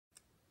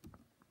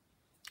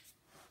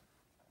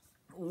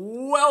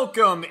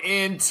Welcome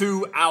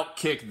into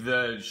Outkick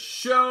the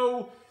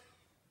Show.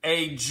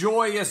 A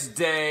joyous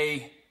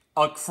day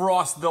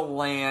across the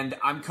land.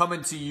 I'm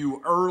coming to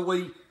you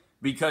early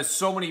because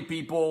so many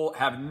people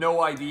have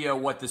no idea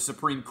what the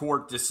Supreme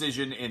Court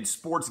decision in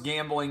sports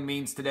gambling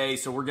means today.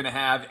 So we're going to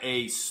have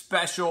a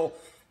special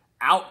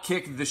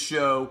Outkick the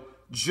Show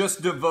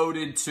just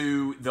devoted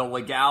to the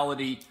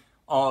legality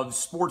of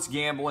sports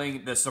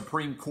gambling, the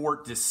Supreme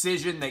Court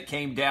decision that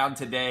came down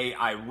today.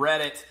 I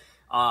read it.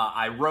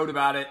 I wrote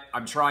about it.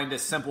 I'm trying to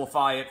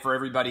simplify it for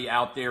everybody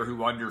out there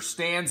who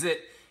understands it.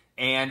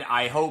 And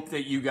I hope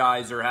that you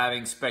guys are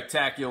having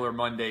spectacular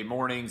Monday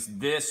mornings.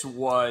 This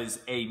was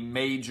a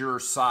major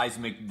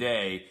seismic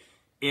day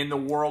in the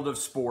world of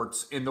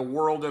sports, in the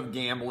world of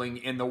gambling,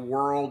 in the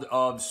world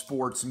of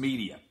sports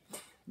media.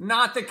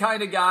 Not the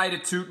kind of guy to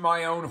toot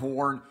my own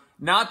horn.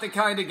 Not the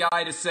kind of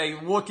guy to say,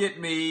 look at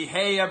me.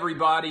 Hey,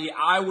 everybody,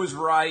 I was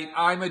right.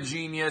 I'm a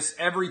genius.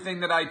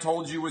 Everything that I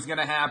told you was going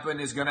to happen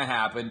is going to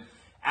happen.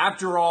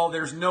 After all,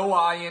 there's no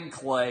I in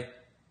Clay.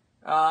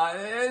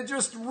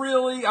 Just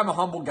really, I'm a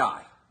humble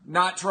guy.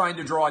 Not trying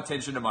to draw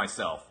attention to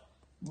myself.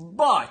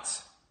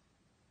 But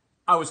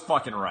I was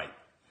fucking right.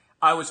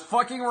 I was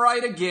fucking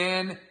right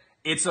again.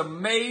 It's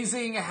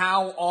amazing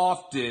how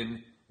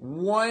often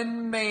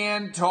one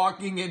man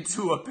talking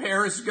into a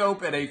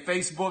Periscope and a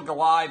Facebook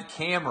Live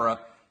camera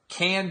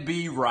can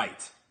be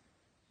right.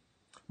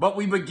 But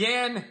we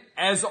begin,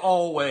 as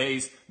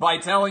always, by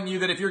telling you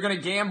that if you're going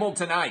to gamble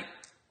tonight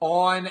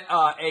on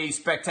a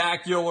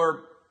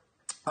spectacular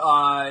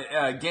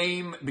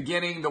game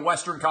beginning the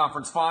Western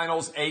Conference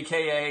Finals,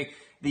 a.k.a.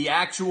 the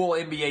actual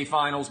NBA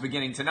Finals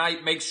beginning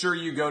tonight, make sure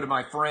you go to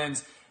my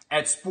friends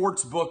at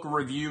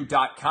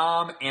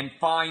sportsbookreview.com and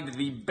find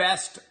the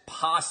best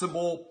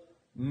possible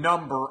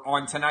number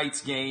on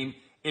tonight's game.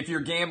 If you're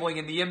gambling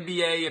in the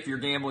NBA, if you're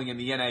gambling in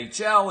the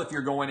NHL, if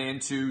you're going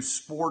into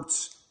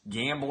sports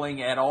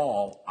gambling at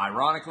all,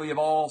 ironically of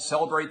all,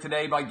 celebrate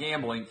today by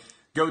gambling,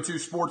 go to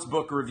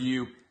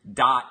sportsbookreview.com.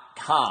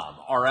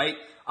 All right?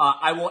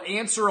 I will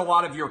answer a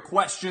lot of your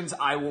questions.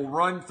 I will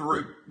run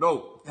through,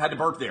 had to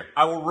burp there.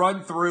 I will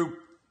run through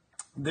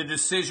the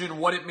decision,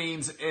 what it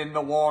means in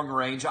the long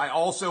range. I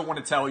also want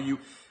to tell you,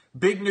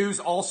 big news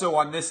also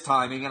on this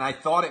timing, and I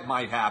thought it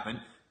might happen.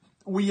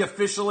 We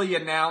officially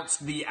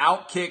announced the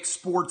Outkick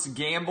Sports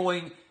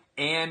Gambling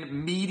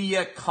and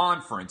Media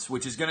Conference,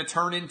 which is going to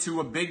turn into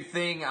a big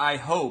thing, I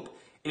hope.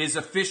 It is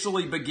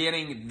officially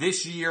beginning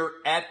this year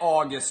at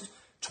August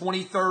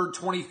 23rd,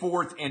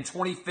 24th, and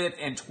 25th,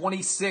 and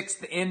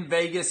 26th in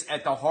Vegas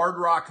at the Hard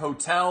Rock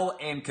Hotel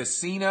and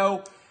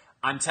Casino.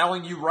 I'm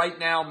telling you right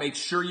now, make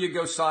sure you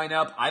go sign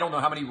up. I don't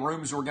know how many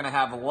rooms we're going to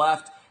have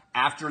left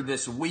after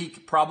this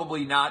week.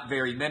 Probably not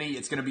very many.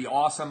 It's going to be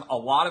awesome. A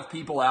lot of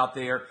people out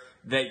there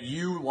that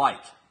you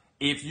like.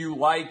 If you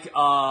like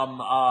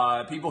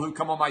people who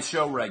come on my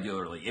show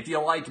regularly, if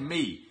you like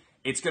me,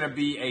 it's going to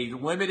be a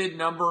limited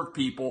number of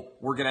people.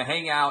 We're going to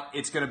hang out.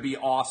 It's going to be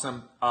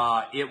awesome.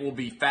 It will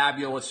be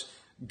fabulous.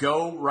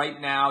 Go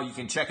right now. You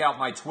can check out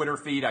my Twitter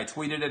feed. I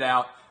tweeted it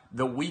out.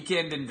 The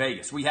weekend in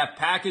Vegas. We have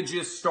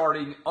packages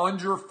starting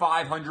under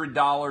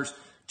 $500.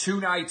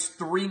 2 nights,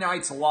 3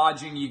 nights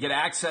lodging. You get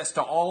access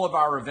to all of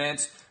our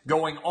events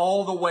going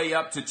all the way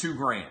up to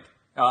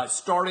 $2,000.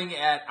 Starting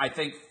at, I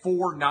think,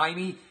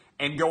 $490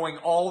 and going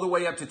all the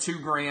way up to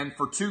 $2,000.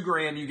 For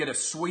 $2,000, you get a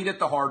suite at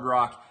the Hard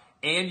Rock.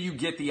 And you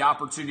get the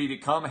opportunity to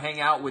come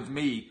hang out with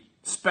me,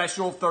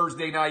 special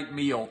Thursday night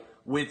meal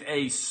with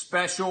a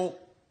special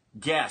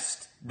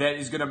guest that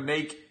is going to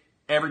make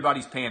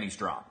everybody's panties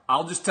drop.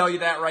 I'll just tell you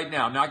that right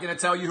now. I'm not going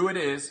to tell you who it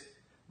is,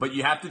 but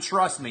you have to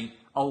trust me.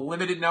 A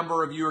limited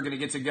number of you are going to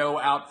get to go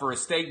out for a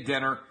steak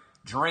dinner,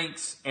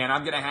 drinks, and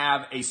I'm going to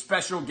have a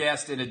special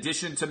guest in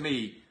addition to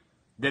me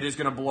that is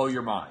going to blow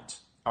your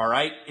minds. All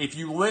right? If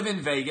you live in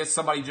Vegas,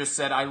 somebody just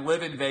said, I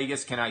live in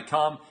Vegas, can I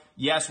come?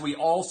 Yes, we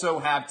also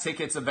have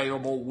tickets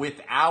available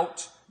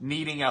without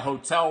needing a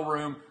hotel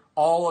room.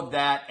 All of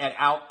that at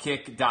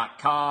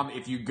Outkick.com.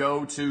 If you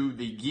go to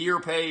the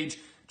gear page,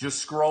 just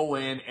scroll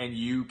in and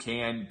you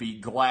can be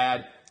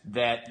glad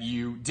that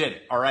you did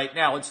it. All right,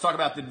 now let's talk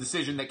about the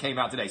decision that came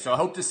out today. So I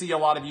hope to see a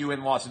lot of you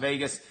in Las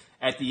Vegas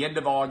at the end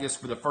of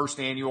August for the first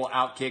annual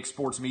Outkick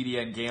Sports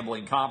Media and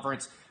Gambling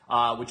Conference,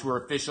 which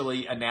we're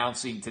officially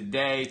announcing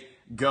today.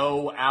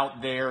 Go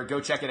out there. Go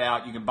check it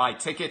out. You can buy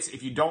tickets.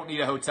 If you don't need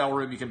a hotel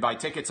room, you can buy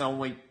tickets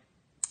only.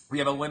 We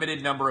have a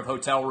limited number of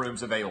hotel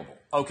rooms available.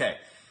 Okay.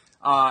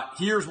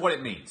 Here's what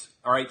it means.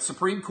 All right.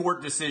 Supreme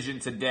Court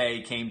decision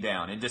today came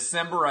down. In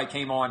December, I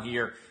came on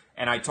here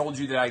and I told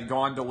you that I'd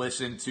gone to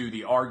listen to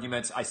the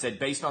arguments. I said,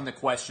 based on the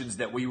questions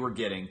that we were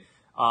getting,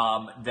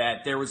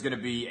 that there was going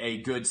to be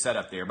a good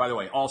setup there. By the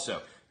way,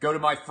 also, go to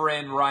my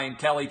friend Ryan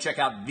Kelly. Check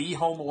out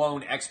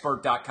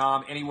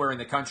thehomeloanexpert.com anywhere in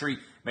the country.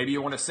 Maybe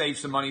you want to save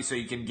some money so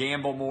you can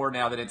gamble more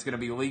now that it's going to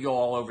be legal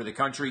all over the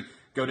country.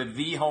 Go to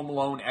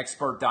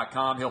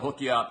thehomeloanexpert.com. He'll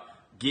hook you up,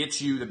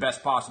 get you the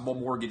best possible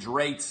mortgage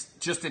rates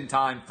just in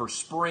time for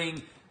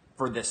spring,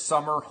 for the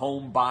summer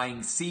home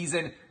buying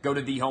season. Go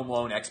to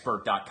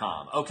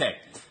thehomeloanexpert.com. Okay,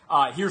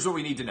 here's what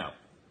we need to know.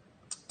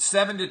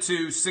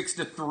 7-2,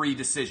 6-3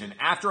 decision.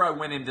 After I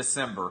went in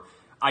December,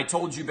 I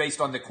told you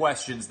based on the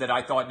questions that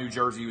I thought New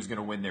Jersey was going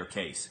to win their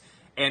case.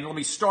 And let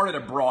me start at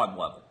a broad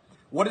level.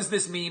 What does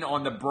this mean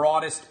on the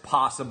broadest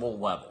possible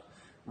level?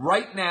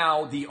 Right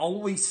now, the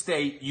only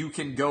state you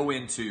can go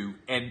into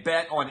and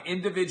bet on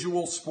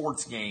individual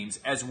sports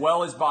games as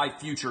well as buy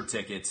future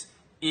tickets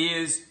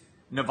is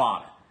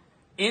Nevada.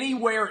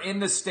 Anywhere in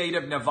the state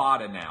of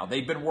Nevada now,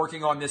 they've been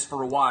working on this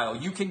for a while,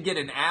 you can get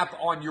an app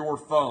on your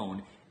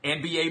phone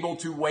and be able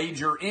to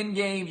wager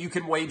in-game. You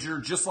can wager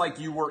just like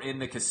you were in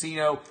the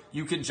casino.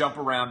 You can jump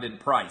around in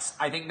price.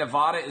 I think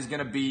Nevada is going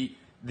to be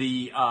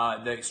the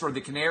sort of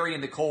the canary in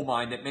the coal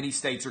mine that many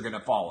states are going to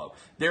follow.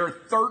 There are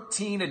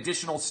 13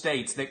 additional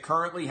states that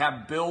currently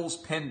have bills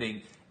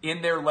pending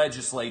in their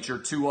legislature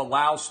to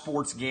allow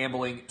sports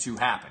gambling to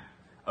happen.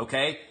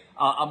 Okay?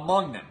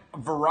 Among them, a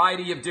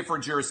variety of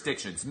different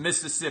jurisdictions: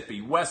 Mississippi,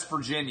 West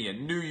Virginia,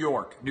 New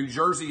York, New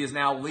Jersey is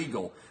now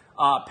legal,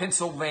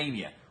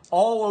 Pennsylvania.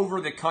 All over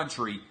the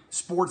country,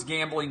 sports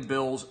gambling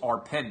bills are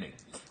pending.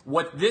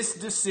 What this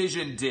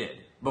decision did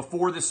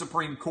before the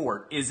Supreme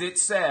Court is it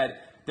said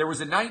there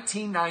was a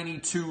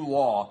 1992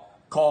 law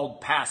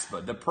called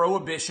PASPA, the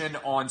Prohibition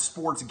on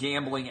Sports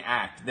Gambling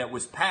Act, that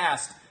was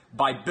passed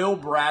by Bill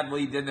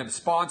Bradley, then the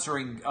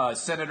sponsoring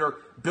Senator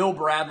Bill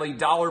Bradley,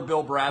 Dollar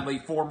Bill Bradley,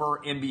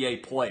 former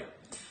NBA player.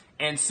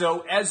 And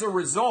so as a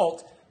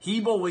result,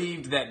 he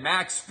believed that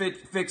max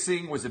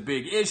fixing was a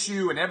big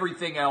issue and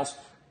everything else.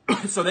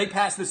 So they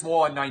passed this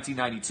law in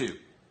 1992.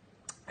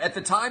 At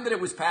the time that it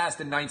was passed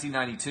in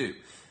 1992,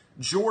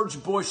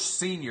 George Bush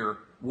Sr.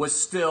 was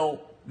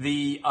still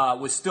the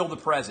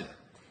president.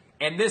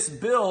 And this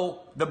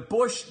bill, the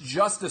Bush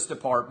Justice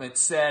Department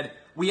said,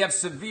 we have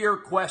severe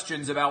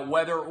questions about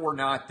whether or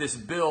not this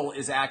bill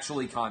is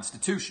actually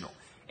constitutional.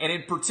 And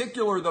in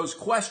particular, those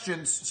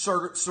questions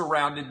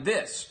surrounded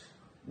this.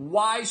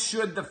 Why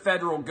should the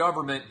federal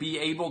government be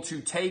able to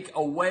take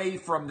away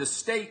from the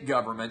state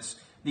governments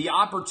the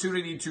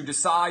opportunity to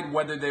decide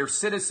whether their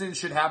citizens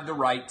should have the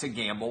right to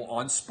gamble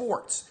on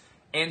sports?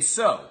 And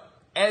so,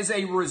 as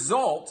a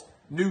result,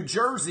 New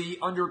Jersey,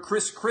 under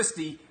Chris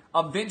Christie,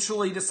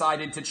 eventually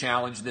decided to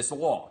challenge this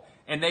law.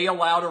 And they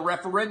allowed a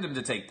referendum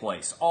to take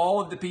place. All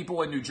of the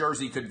people in New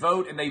Jersey could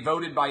vote, and they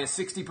voted by a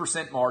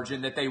 60%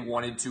 margin that they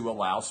wanted to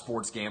allow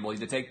sports gambling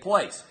to take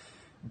place.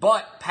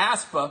 But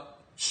PASPA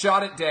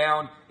shot it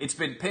down. It's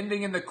been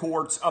pending in the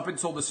courts up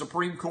until the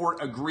Supreme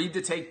Court agreed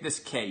to take this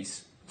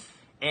case.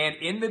 And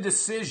in the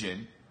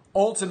decision,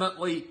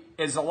 ultimately,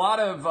 is a lot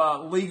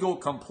of legal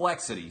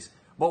complexities.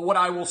 But what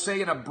I will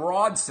say in a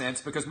broad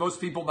sense, because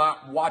most people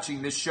not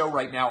watching this show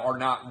right now are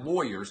not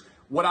lawyers,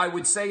 what I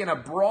would say in a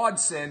broad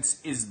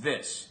sense is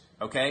this,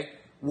 okay?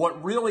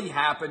 What really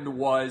happened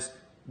was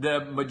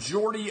the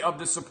majority of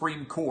the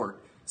Supreme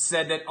Court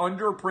said that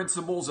under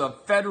principles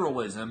of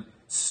federalism,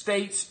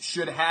 states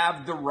should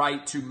have the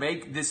right to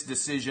make this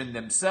decision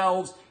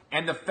themselves,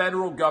 and the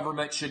federal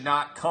government should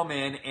not come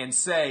in and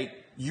say,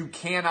 you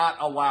cannot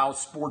allow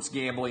sports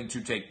gambling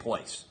to take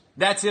place.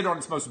 That's it on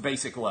its most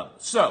basic level.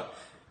 So,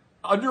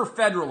 under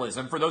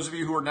federalism, for those of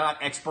you who are not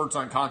experts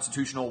on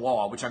constitutional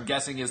law, which I'm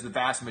guessing is the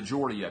vast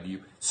majority of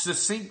you,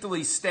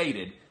 succinctly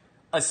stated,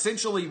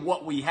 essentially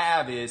what we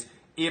have is,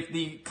 if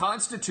the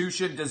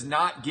Constitution does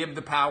not give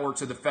the power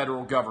to the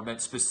federal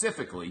government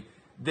specifically,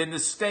 then the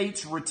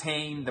states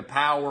retain the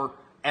power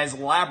as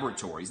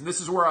laboratories. And this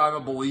is where I'm a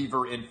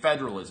believer in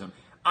federalism.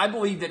 I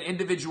believe that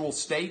individual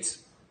states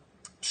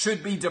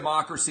should be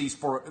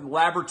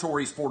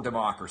laboratories for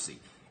democracy.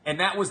 And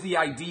that was the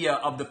idea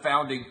of the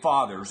founding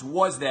fathers,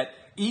 was that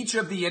each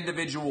of the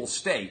individual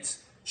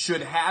states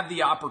should have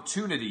the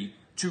opportunity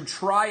to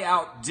try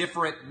out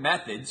different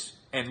methods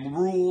and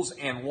rules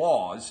and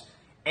laws,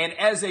 and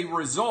as a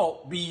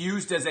result, be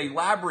used as a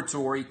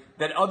laboratory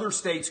that other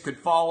states could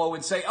follow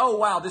and say, oh,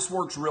 wow, this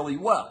works really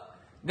well.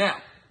 Now,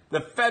 the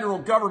federal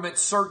government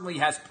certainly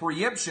has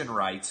preemption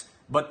rights,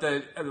 but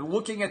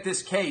looking at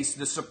this case,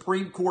 the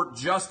Supreme Court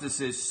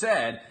justices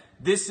said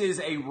this is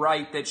a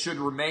right that should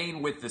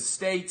remain with the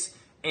states,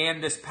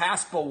 and this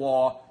PASPA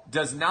law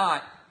is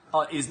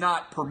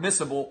not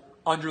permissible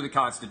under the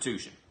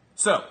Constitution.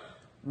 So,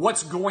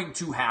 what's going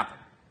to happen?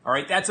 All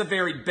right, that's a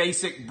very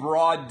basic,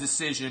 broad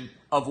decision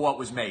of what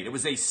was made. It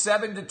was a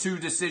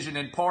 7-2 decision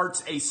in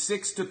parts, a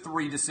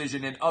 6-3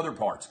 decision in other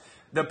parts.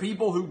 The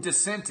people who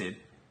dissented,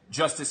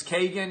 Justice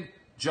Kagan,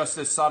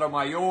 Justice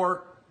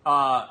Sotomayor,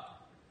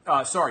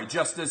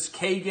 Justice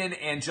Kagan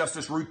and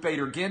Justice Ruth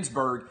Bader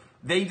Ginsburg,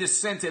 they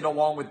dissented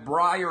along with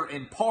Breyer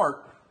in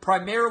part,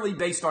 primarily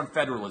based on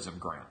federalism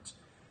grounds.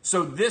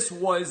 So this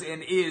was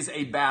and is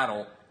a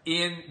battle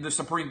in the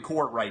Supreme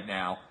Court right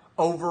now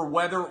over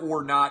whether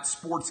or not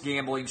sports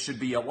gambling should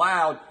be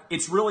allowed.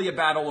 It's really a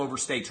battle over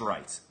states'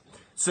 rights.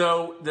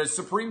 So the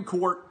Supreme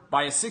Court,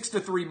 by a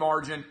 6-3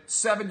 margin,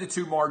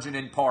 7-2 margin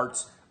in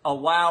parts,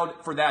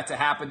 allowed for that to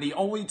happen. The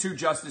only two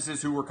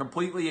justices who were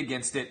completely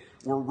against it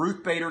were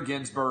Ruth Bader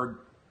Ginsburg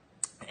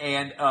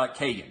and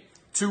Kagan,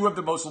 two of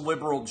the most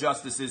liberal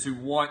justices who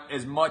want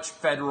as much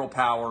federal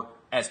power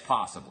as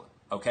possible.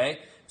 Okay?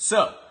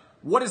 So,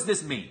 what does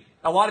this mean?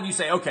 A lot of you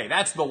say, okay,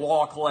 that's the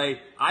law,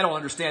 Clay. I don't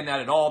understand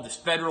that at all. This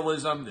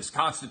federalism, this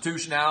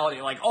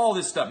constitutionality, like all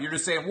this stuff. You're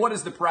just saying, what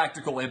is the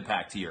practical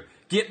impact here?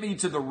 Get me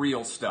to the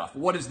real stuff.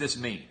 What does this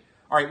mean?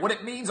 All right, what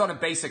it means on a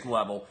basic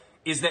level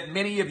is that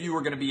many of you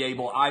are going to be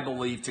able, I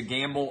believe, to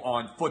gamble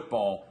on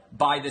football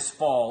by this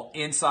fall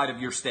inside of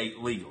your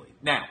state legally.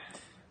 Now,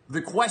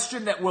 the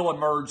question that will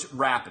emerge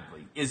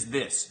rapidly is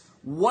this.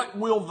 What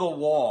will the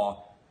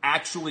law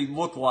actually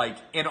look like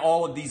in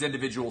all of these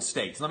individual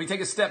states? Let me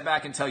take a step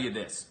back and tell you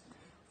this.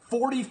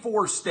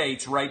 44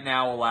 states right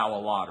now allow a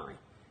lottery.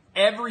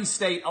 Every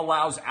state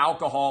allows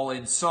alcohol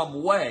in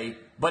some way,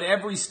 but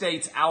every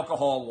state's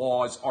alcohol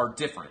laws are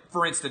different.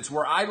 For instance,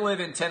 where I live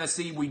in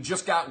Tennessee, we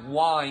just got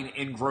wine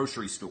in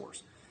grocery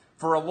stores.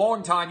 For a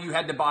long time, you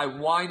had to buy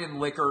wine and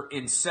liquor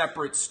in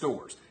separate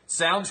stores.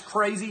 Sounds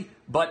crazy,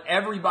 but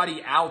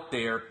everybody out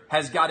there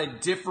has got a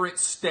different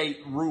state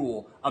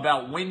rule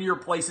about when your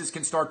places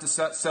can start to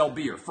sell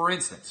beer. For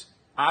instance,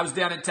 I was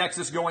down in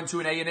Texas going to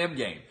an A&M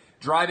game,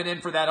 driving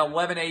in for that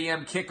 11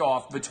 a.m.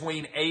 kickoff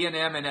between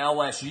A&M and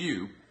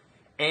LSU,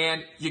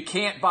 and you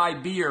can't buy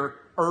beer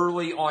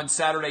early on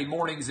Saturday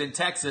mornings in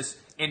Texas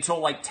until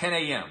like 10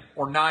 a.m.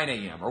 or 9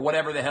 a.m. or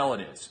whatever the hell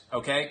it is,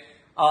 okay?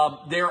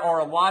 There are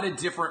a lot of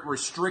different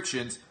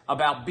restrictions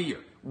about beer.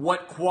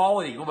 What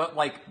quality,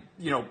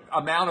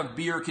 amount of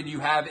beer can you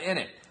have in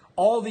it?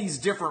 All these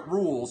different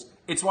rules.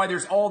 It's why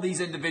there's all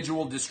these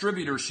individual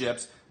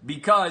distributorships,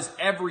 because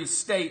every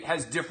state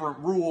has different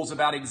rules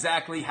about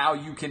exactly how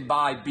you can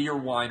buy beer,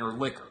 wine, or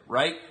liquor,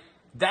 right?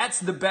 That's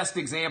the best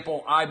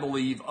example, I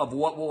believe, of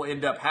what will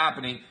end up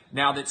happening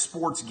now that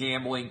sports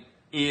gambling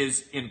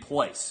is in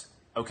place,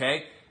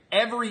 okay?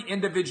 Every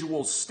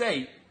individual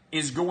state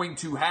is going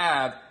to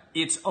have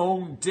its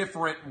own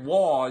different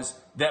laws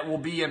that will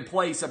be in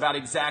place about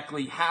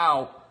exactly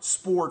how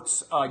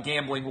sports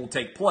gambling will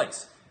take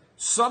place.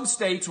 Some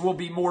states will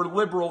be more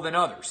liberal than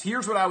others.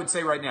 Here's what I would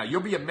say right now.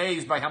 You'll be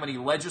amazed by how many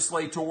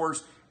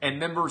legislators and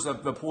members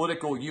of the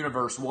political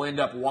universe will end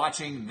up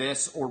watching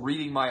this or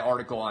reading my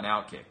article on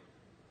Outkick.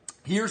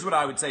 Here's what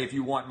I would say if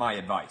you want my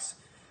advice.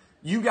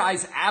 You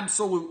guys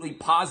absolutely,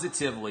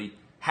 positively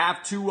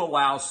have to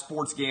allow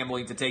sports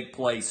gambling to take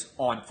place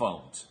on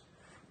phones.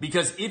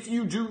 Because if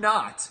you do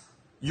not,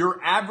 your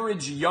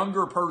average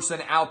younger person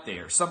out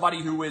there,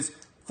 somebody who is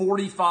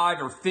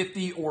 45 or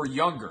 50 or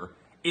younger,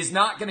 is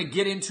not going to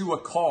get into a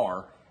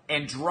car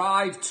and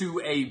drive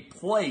to a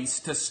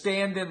place to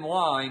stand in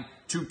line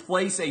to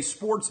place a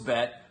sports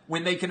bet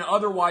when they can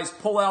otherwise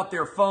pull out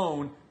their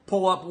phone,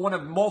 pull up one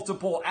of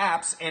multiple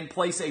apps, and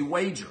place a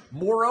wager.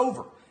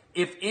 Moreover,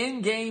 if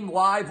in-game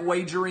live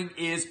wagering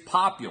is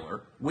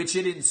popular, which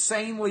it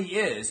insanely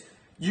is,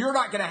 you're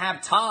not going to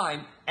have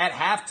time at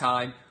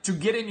halftime to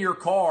get in your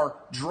car,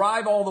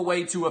 drive all the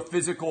way to a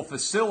physical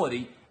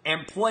facility,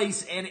 and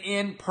place an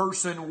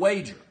in-person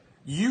wager.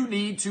 You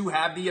need to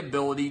have the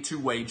ability to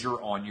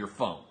wager on your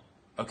phone,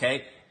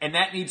 okay? And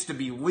that needs to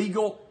be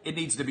legal. It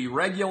needs to be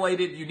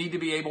regulated. You need to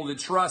be able to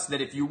trust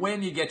that if you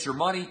win, you get your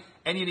money,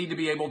 and you need to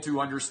be able to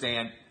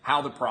understand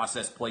how the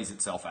process plays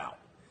itself out.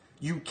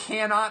 You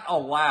cannot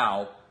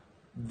allow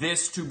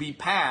this to be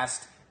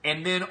passed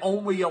and then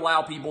only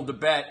allow people to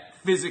bet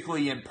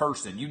physically in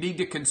person. You need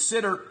to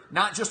consider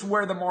not just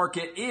where the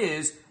market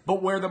is,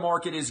 but where the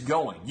market is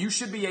going. You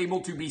should be able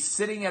to be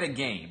sitting at a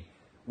game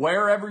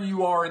wherever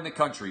you are in the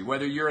country,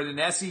 whether you're at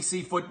an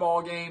SEC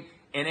football game,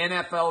 an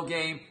NFL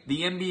game,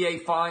 the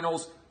NBA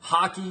Finals,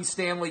 hockey,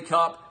 Stanley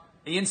Cup,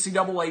 the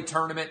NCAA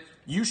tournament.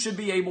 You should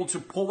be able to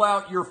pull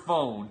out your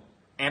phone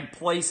and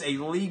place a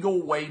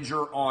legal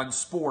wager on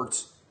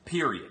sports,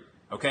 period.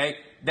 Okay?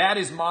 That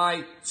is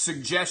my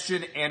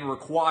suggestion and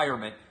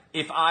requirement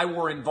if I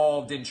were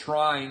involved in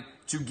trying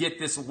to get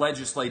this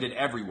legislated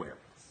everywhere.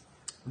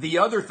 The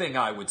other thing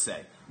I would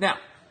say, now,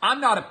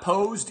 I'm not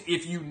opposed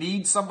if you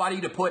need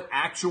somebody to put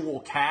actual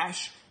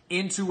cash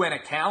into an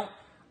account.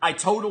 I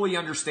totally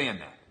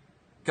understand that.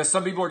 Because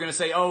some people are going to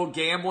say, oh,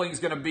 gambling is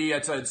going to be,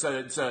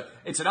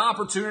 it's an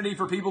opportunity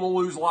for people to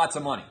lose lots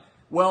of money.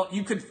 Well,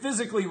 you could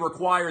physically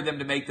require them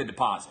to make the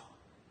deposit.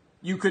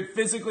 You could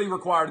physically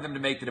require them to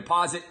make the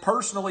deposit.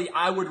 Personally,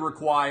 I would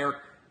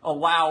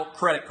allow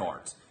credit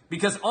cards.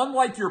 Because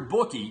unlike your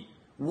bookie,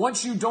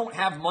 once you don't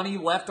have money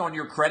left on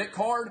your credit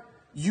card,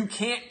 you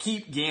can't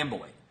keep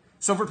gambling.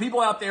 So for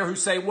people out there who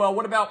say, well,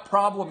 what about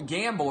problem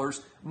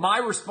gamblers? My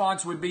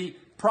response would be,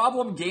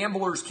 problem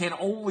gamblers can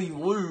only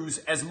lose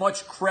as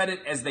much credit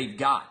as they've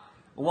got.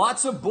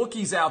 Lots of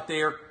bookies out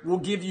there will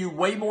give you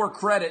way more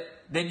credit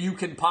than you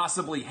can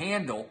possibly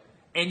handle,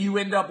 and you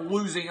end up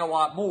losing a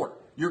lot more.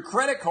 Your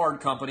credit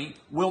card company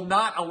will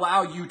not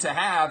allow you to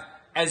have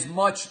as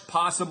much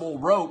possible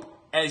rope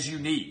as you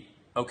need,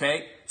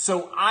 okay?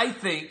 So I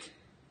think,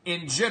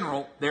 in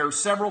general, there are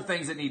several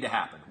things that need to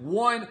happen.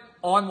 One,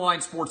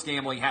 online sports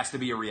gambling has to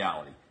be a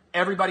reality.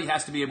 Everybody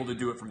has to be able to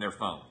do it from their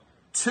phone.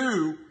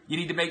 Two, you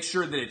need to make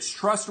sure that it's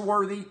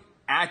trustworthy,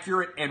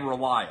 accurate, and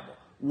reliable.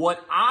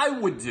 What I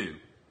would do,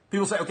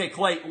 people say, okay,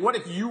 Clay, what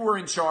if you were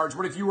in charge?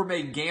 What if you were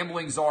made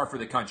gambling czar for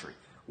the country?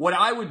 What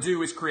I would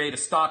do is create a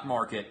stock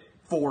market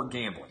for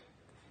gambling.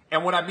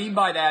 And what I mean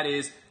by that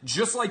is,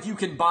 just like you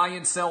can buy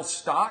and sell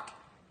stock,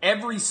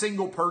 every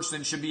single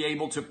person should be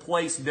able to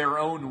place their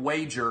own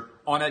wager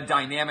on a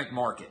dynamic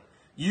market.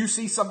 You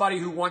see somebody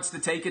who wants to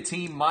take a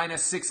team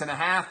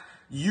 -6.5,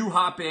 you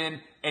hop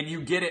in and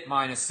you get it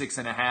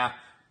 -6.5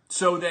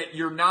 so that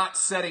you're not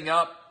setting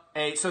up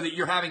so that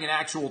you're having an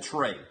actual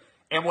trade.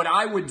 And what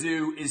I would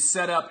do is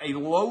set up a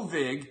low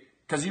VIG,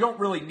 because you don't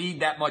really need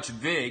that much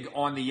VIG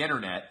on the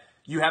internet.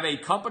 You have a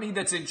company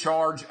that's in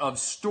charge of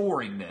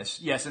storing this.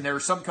 Yes, and there are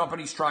some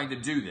companies trying to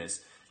do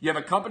this. You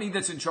have a company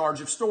that's in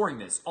charge of storing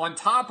this. On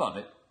top of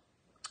it,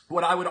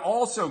 what I would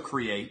also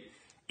create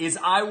is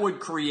I would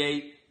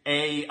create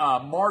a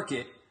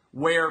market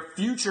where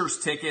futures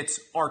tickets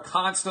are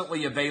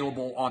constantly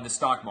available on the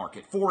stock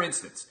market. For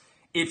instance,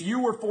 if you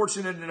were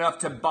fortunate enough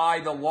to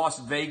buy the Las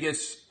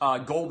Vegas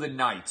Golden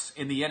Knights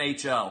in the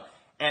NHL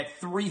at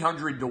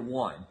 300 to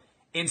 1,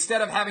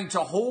 instead of having to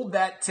hold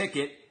that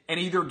ticket and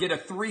either get a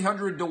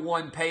 300 to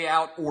 1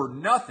 payout or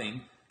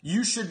nothing,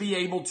 you should be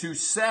able to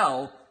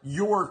sell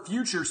your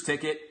futures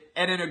ticket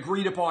at an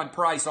agreed upon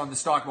price on the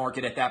stock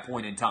market at that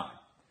point in time.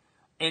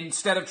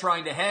 Instead of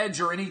trying to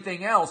hedge or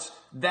anything else,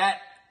 that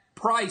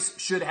price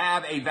should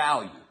have a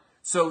value.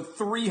 So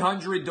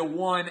 300 to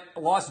 1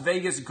 Las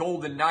Vegas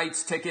Golden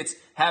Knights tickets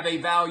have a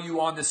value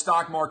on the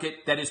stock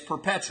market that is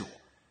perpetual.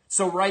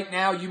 So right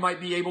now you might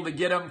be able to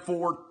get them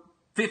for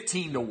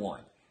 15 to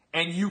 1.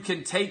 And you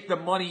can take the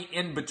money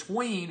in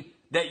between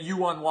that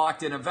you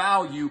unlocked in a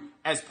value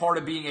as part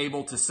of being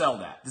able to sell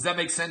that. Does that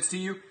make sense to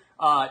you?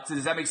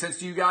 Does that make sense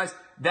to you guys?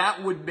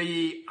 That would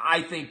be,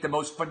 I think, the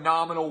most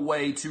phenomenal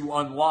way to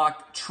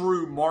unlock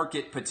true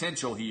market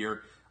potential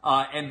here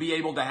and be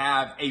able to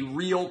have a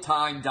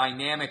real-time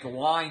dynamic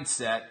line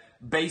set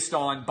based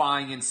on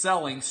buying and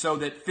selling so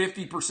that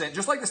 50%,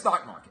 just like the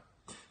stock market,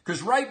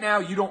 because right now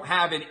you don't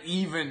have an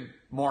even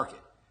market.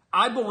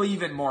 I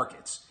believe in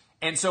markets.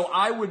 And so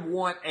I would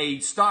want a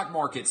stock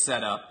market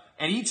set up,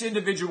 and each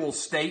individual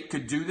state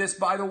could do this,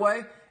 by the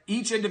way.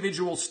 Each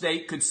individual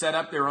state could set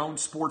up their own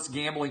sports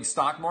gambling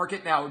stock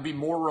market. Now, it would be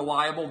more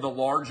reliable the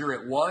larger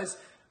it was.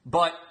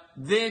 But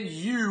then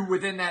you,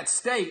 within that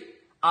state,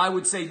 I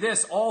would say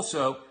this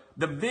also,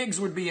 the VIGs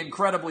would be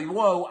incredibly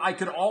low. I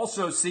could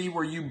also see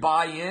where you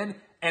buy in,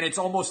 and it's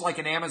almost like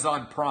an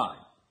Amazon Prime.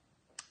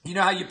 You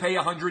know how you pay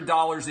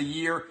 $100 a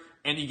year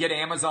and you get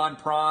Amazon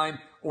Prime,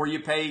 or you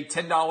pay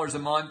 $10 a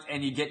month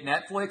and you get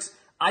Netflix?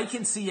 I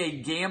can see a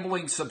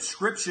gambling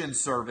subscription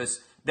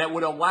service that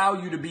would allow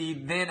you to be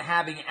then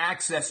having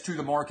access to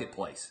the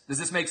marketplace. Does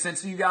this make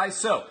sense to you guys?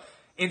 So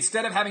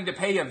instead of having to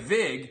pay a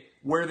VIG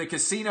where the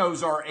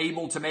casinos are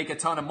able to make a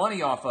ton of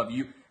money off of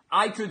you,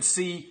 I could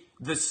see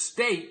the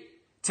state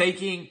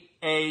taking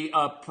a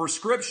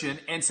prescription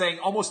and saying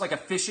almost like a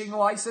fishing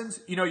license.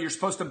 You know, you're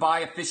supposed to buy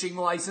a fishing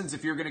license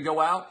if you're going to go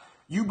out.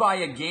 You buy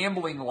a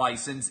gambling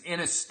license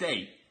in a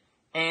state,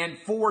 and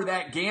for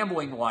that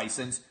gambling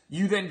license,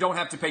 you then don't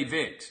have to pay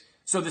VIGs.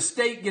 So the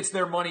state gets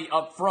their money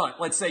up front.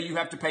 Let's say you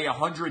have to pay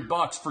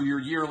 $100 for your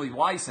yearly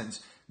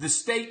license. The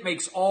state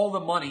makes all the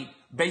money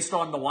based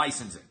on the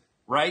licensing,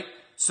 right?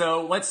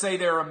 So let's say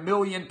there are 1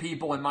 million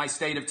people in my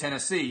state of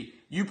Tennessee.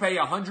 You pay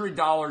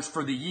 $100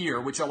 for the year,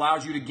 which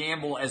allows you to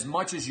gamble as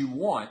much as you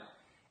want.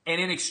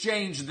 And in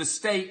exchange, the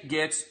state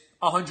gets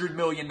 $100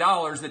 million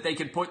that they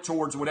can put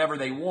towards whatever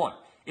they want.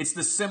 It's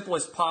the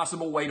simplest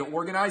possible way to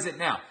organize it.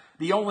 Now,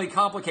 the only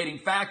complicating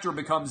factor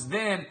becomes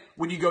then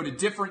when you go to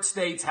different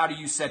states, how do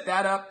you set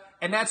that up?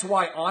 And that's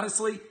why,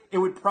 honestly, it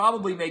would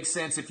probably make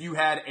sense if you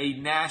had a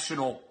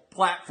national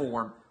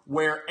platform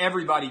where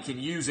everybody can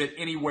use it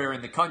anywhere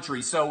in the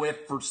country. So if,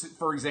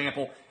 for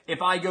example,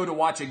 if I go to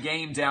watch a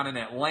game down in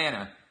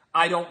Atlanta,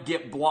 I don't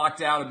get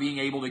blocked out of being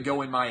able to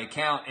go in my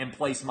account and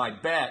place my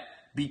bet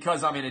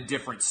because I'm in a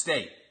different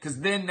state.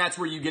 Because then that's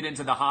where you get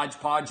into the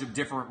hodgepodge of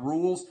different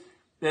rules.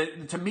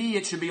 To me,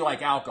 it should be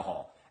like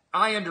alcohol.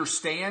 I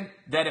understand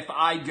that if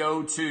I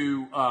go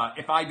to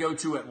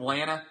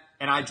Atlanta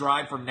and I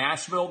drive from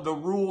Nashville, the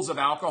rules of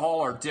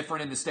alcohol are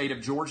different in the state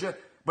of Georgia,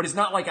 but it's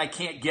not like I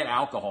can't get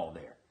alcohol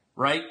there,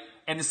 right?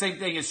 And the same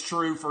thing is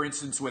true, for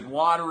instance, with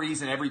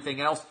lotteries and everything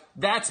else.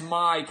 That's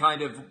my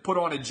kind of put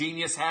on a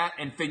genius hat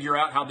and figure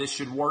out how this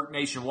should work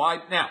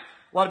nationwide. Now,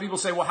 a lot of people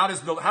say, well, how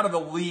do the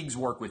leagues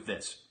work with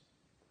this?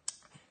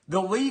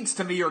 The leagues,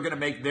 to me, are going to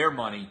make their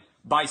money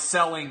by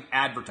selling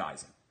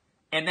advertising.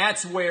 And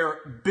that's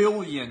where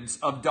billions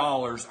of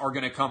dollars are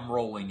going to come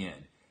rolling in.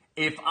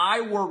 If I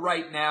were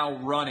right now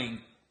running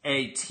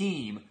a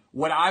team,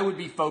 what I would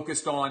be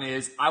focused on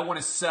is I want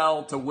to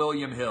sell to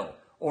William Hill,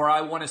 or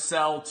I want to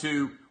sell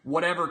to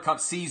whatever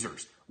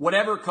Caesars,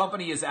 whatever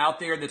company is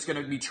out there that's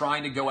going to be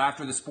trying to go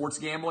after the sports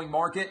gambling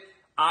market.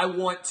 I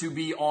want to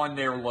be on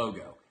their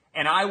logo.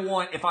 And I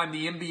want, if I'm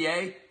the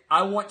NBA,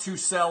 I want to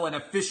sell an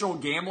official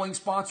gambling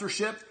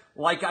sponsorship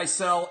like I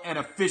sell an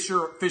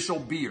official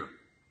beer.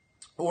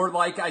 Or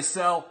like I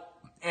sell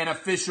an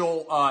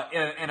official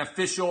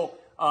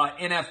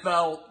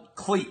NFL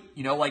cleat,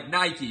 you know, like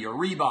Nike or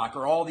Reebok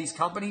or all these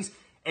companies,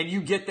 and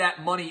you get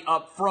that money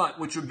up front,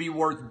 which would be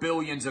worth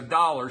billions of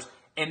dollars,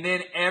 and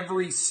then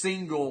every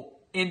single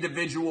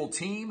individual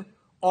team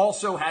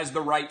also has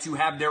the right to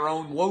have their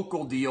own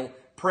local deal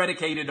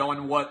predicated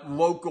on what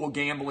local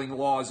gambling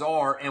laws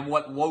are and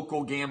what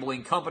local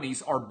gambling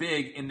companies are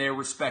big in their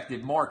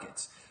respective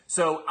markets.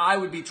 So I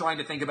would be trying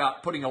to think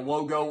about putting a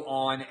logo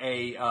on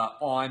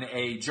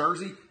a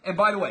jersey. And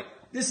by the way,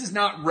 this is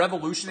not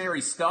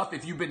revolutionary stuff.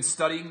 If you've been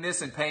studying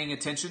this and paying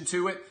attention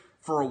to it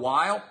for a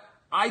while,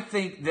 I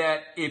think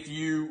that if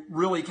you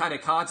really kind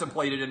of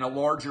contemplate it in a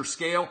larger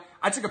scale,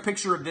 I took a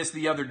picture of this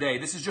the other day.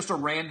 This is just a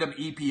random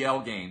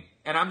EPL game,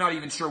 and I'm not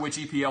even sure which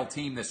EPL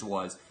team this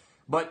was.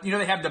 But, you know,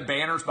 they have the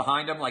banners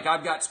behind them. Like,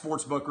 I've got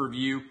Sportsbook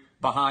Review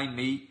behind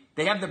me.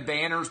 They have the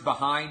banners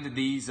behind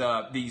these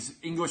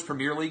English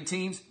Premier League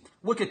teams.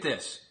 Look at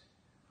this.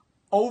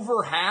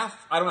 Over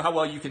half, I don't know how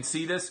well you can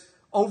see this,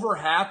 over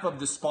half of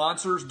the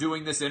sponsors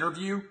doing this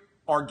interview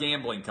are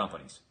gambling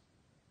companies.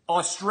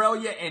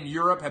 Australia and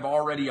Europe have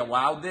already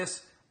allowed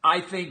this.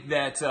 I think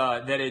that's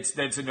a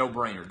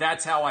no-brainer.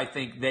 That's how I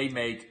think they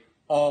make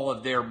all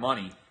of their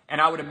money.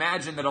 And I would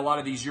imagine that a lot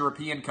of these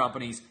European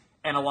companies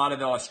and a lot of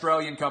the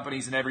Australian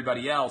companies and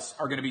everybody else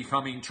are going to be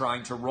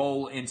trying to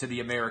roll into the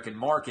American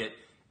market.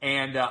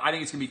 And I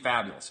think it's going to be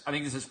fabulous. I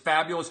think this is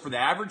fabulous for the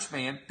average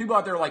fan. People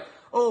out there are like,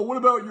 oh, what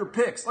about your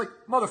picks? Like,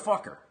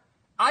 motherfucker,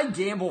 I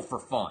gamble for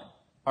fun,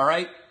 all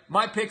right?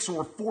 My picks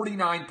were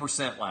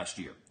 49% last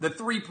year. The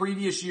 3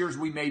 previous years,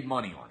 we made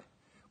money on it.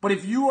 But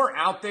if you are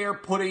out there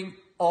putting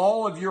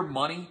all of your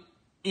money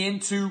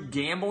into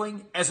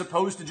gambling as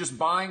opposed to just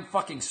buying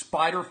fucking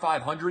Spider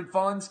 500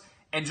 funds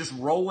and just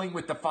rolling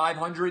with the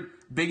 500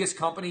 biggest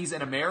companies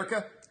in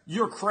America,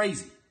 you're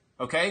crazy,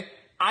 okay?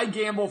 I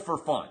gamble for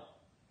fun.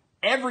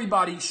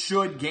 Everybody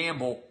should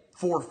gamble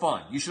for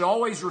fun. You should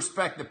always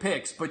respect the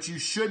picks, but you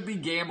should be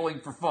gambling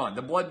for fun.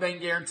 The blood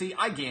bank guarantee,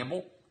 I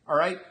gamble, all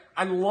right?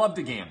 I love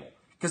to gamble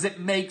because it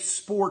makes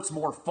sports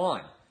more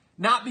fun.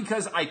 Not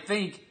because I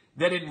think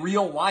that in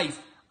real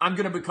life I'm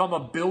going to become a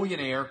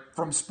billionaire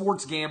from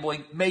sports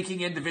gambling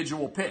making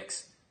individual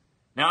picks.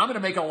 Now, I'm going to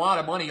make a lot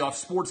of money off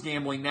sports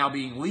gambling now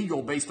being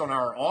legal based on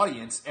our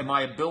audience and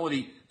my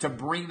ability to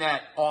bring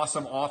that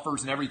awesome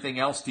offers and everything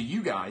else to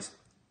you guys.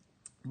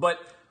 But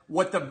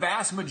what the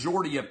vast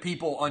majority of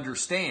people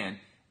understand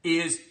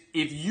is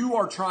if you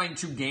are trying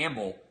to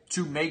gamble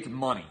to make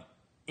money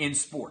in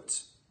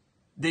sports,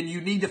 then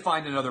you need to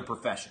find another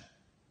profession.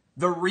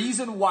 The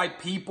reason why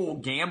people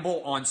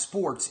gamble on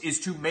sports is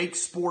to make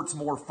sports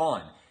more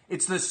fun.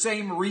 It's the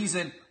same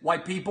reason why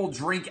people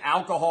drink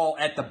alcohol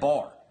at the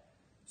bar.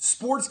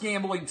 Sports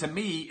gambling to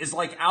me is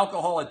like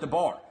alcohol at the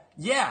bar.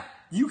 Yeah,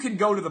 you can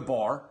go to the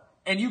bar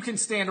and you can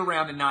stand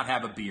around and not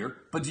have a beer,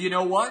 but do you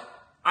know what?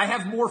 I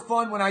have more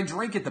fun when I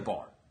drink at the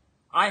bar.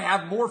 I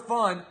have more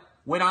fun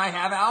when I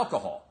have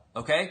alcohol,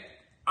 okay?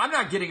 I'm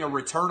not getting a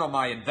return on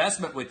my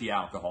investment with the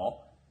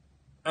alcohol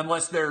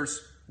unless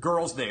there's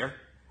girls there,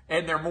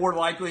 and they're more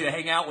likely to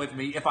hang out with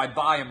me if I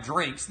buy them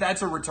drinks.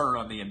 That's a return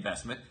on the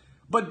investment.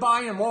 But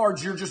by and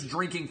large, you're just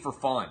drinking for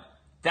fun.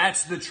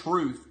 That's the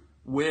truth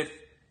with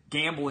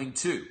gambling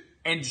too.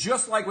 And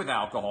just like with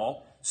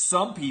alcohol,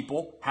 some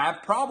people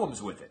have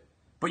problems with it.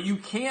 But you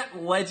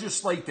can't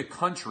legislate the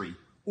country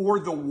or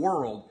the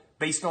world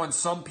based on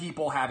some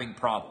people having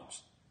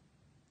problems.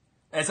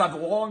 As I've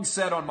long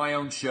said on my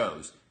own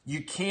shows,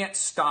 you can't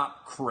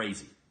stop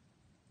crazy.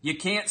 You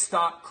can't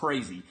stop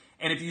crazy.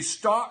 And if you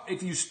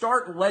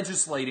start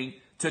legislating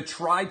to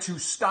try to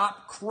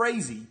stop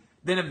crazy,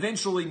 then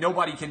eventually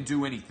nobody can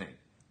do anything.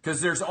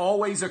 Because there's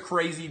always a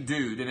crazy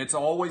dude, and it's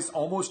almost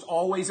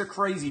always a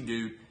crazy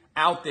dude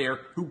out there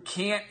who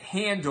can't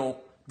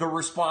handle the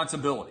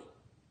responsibility.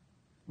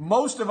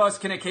 Most of us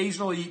can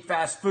occasionally eat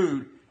fast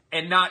food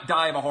and not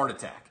die of a heart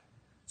attack.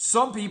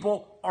 Some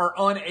people are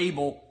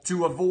unable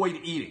to avoid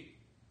eating,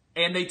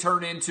 and they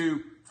turn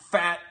into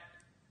fat,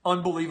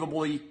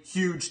 unbelievably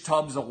huge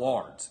tubs of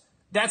lards.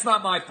 That's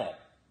not my fault.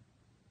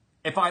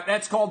 If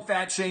that's called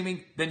fat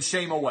shaming, then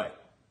shame away.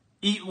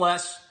 Eat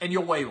less and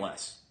you'll weigh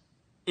less.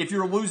 If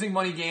you're losing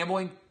money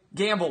gambling,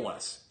 gamble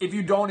less. If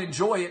you don't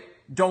enjoy it,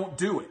 don't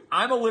do it.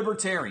 I'm a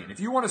libertarian. If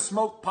you want to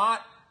smoke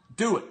pot,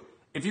 do it.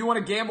 If you want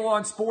to gamble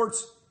on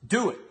sports,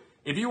 do it.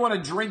 If you want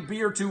to drink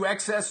beer to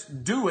excess,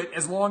 do it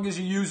as long as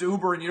you use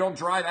Uber and you don't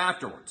drive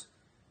afterwards.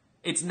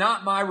 It's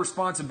not my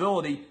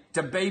responsibility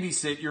to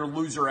babysit your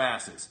loser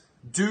asses.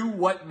 Do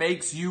what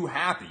makes you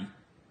happy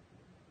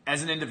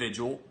as an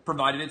individual,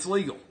 provided it's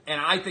legal. And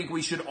I think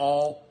we should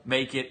all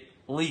make it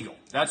legal.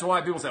 That's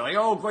why people say, like,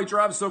 oh, Clay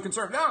Travis is so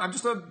concerned. No, I'm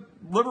just a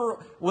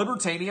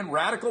libertarian,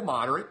 radical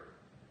moderate,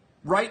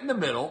 right in the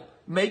middle,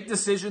 make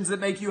decisions that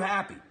make you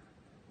happy.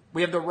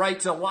 We have the right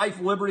to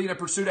life, liberty, and a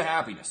pursuit of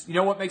happiness. You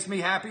know what makes me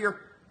happier?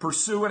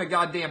 Pursuing a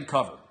goddamn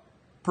cover.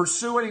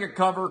 Pursuing a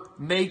cover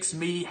makes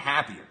me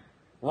happier.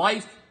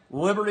 Life,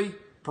 liberty,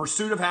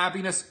 pursuit of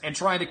happiness, and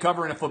trying to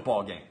cover in a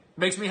football game.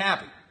 Makes me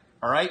happy.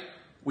 All right?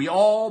 We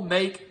all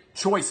make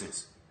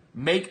choices.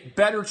 Make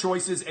better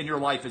choices and your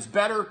life is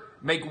better.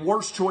 Make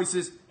worse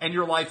choices and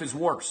your life is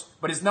worse.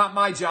 But it's not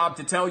my job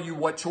to tell you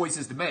what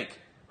choices to make.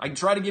 I can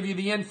try to give you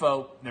the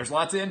info. There's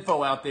lots of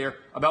info out there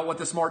about what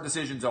the smart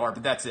decisions are,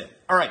 but that's it.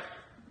 All right.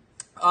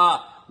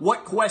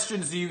 What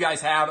questions do you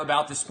guys have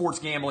about the sports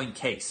gambling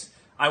case?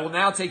 I will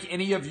now take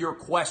any of your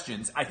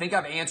questions. I think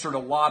I've answered a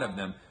lot of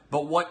them,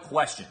 but what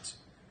questions?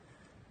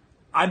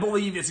 I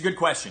believe it's a good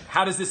question.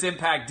 How does this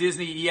impact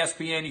Disney,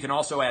 ESPN? You can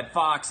also add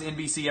Fox,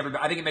 NBC,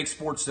 everybody. I think it makes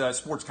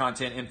sports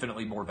content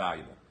infinitely more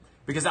valuable.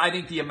 Because I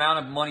think the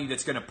amount of money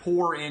that's going to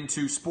pour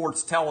into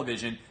sports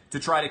television to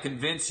try to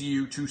convince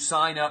you to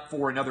sign up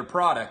for another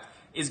product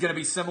is going to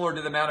be similar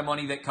to the amount of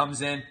money that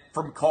comes in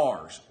from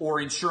cars or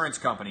insurance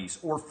companies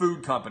or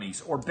food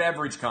companies or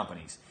beverage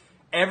companies.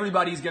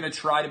 Everybody's going to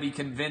try to be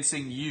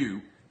convincing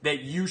you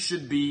that you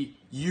should be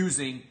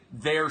using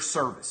their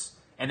service.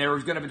 And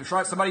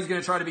somebody's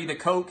going to try to be the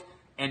Coke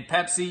and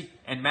Pepsi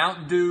and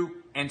Mountain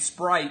Dew and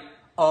Sprite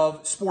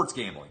of sports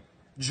gambling.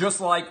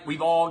 Just like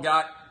we've all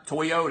got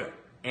Toyota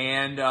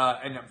and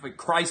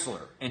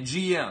Chrysler and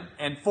GM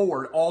and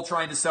Ford all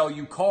trying to sell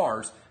you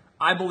cars.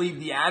 I believe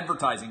the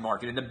advertising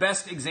market, and the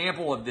best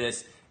example of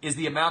this is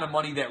the amount of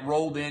money that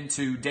rolled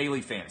into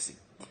daily fantasy.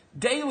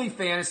 Daily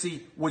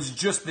fantasy was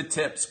just the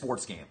tip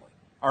sports gambling.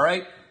 All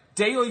right?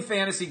 Daily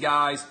fantasy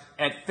guys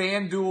at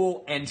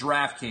FanDuel and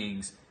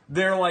DraftKings,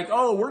 they're like,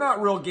 oh, we're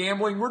not real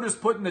gambling. We're just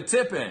putting the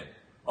tip in.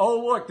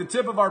 Oh, look, the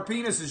tip of our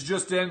penis is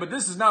just in, but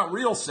this is not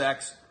real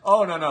sex.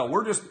 Oh,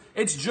 no.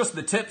 It's just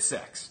the tip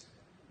sex.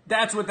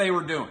 That's what they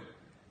were doing.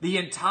 The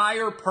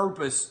entire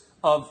purpose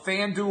of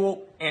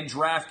FanDuel and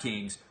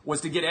DraftKings was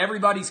to get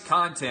everybody's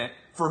content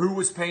for who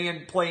was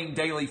playing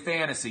daily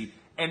fantasy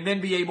and then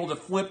be able to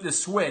flip the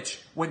switch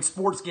when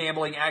sports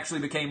gambling actually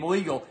became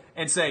legal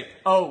and say,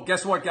 oh,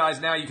 guess what, guys?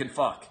 Now you can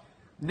fuck.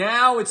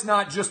 Now it's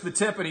not just the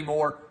tip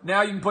anymore.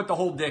 Now you can put the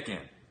whole dick in,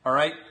 all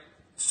right?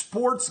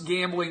 Sports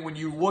gambling, when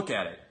you look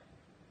at it,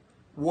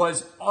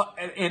 was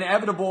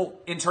inevitable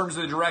in terms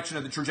of the direction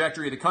of the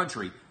trajectory of the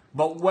country.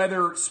 But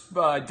whether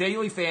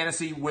daily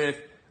fantasy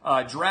with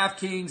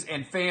DraftKings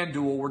and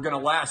FanDuel were going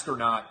to last or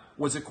not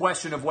was a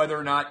question of whether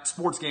or not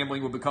sports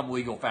gambling would become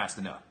legal fast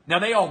enough. Now,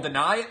 they all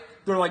deny it.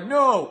 They're like,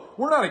 no,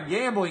 we're not a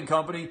gambling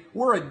company.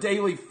 We're a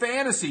daily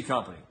fantasy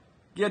company.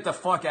 Get the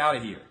fuck out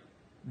of here.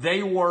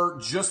 They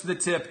were just the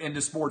tip into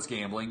sports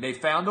gambling. They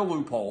found a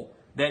loophole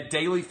that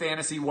daily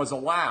fantasy was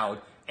allowed,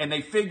 and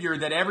they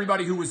figured that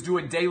everybody who was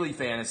doing daily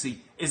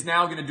fantasy is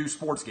now going to do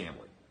sports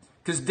gambling.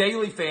 Because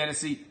daily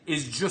fantasy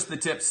is just the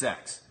tip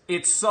sex.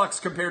 It sucks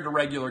compared to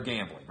regular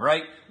gambling,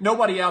 right?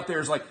 Nobody out there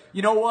is like,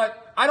 you know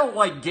what? I don't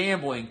like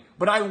gambling,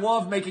 but I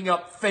love making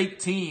up fake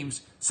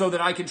teams so that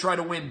I can try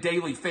to win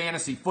daily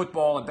fantasy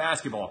football and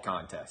basketball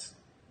contests.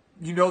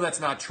 You know that's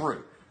not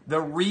true. The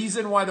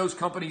reason why those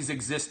companies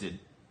existed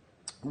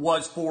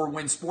was for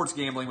when sports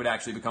gambling would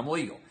actually become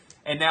legal.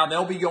 And now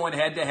they'll be going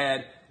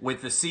head-to-head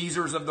with the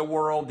Caesars of the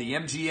world, the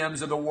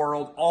MGMs of the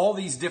world, all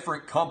these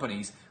different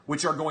companies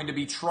which are going to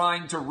be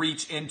trying to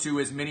reach into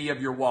as many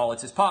of your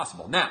wallets as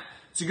possible. Now,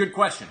 it's a good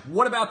question.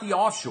 What about the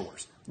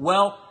offshores?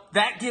 Well,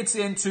 that gets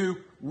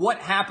into what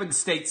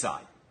happens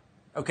stateside.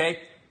 Okay?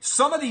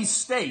 Some of these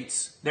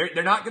states,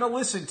 they're not going to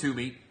listen to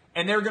me,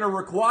 and they're going to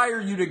require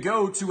you to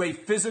go to a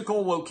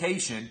physical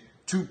location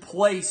to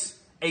place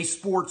a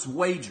sports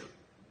wager.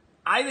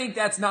 I think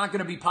that's not going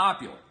to be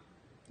popular.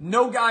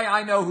 No guy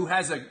I know who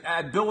has an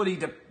ability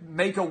to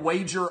make a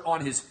wager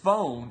on his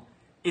phone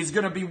is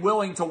going to be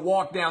willing to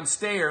walk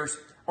downstairs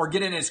or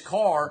get in his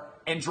car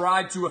and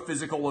drive to a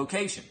physical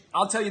location.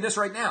 I'll tell you this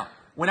right now.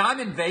 When I'm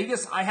in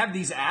Vegas, I have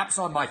these apps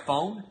on my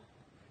phone,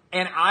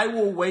 and I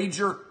will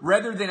wager,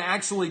 rather than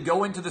actually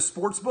go into the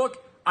sports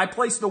book, I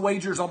place the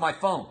wagers on my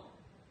phone.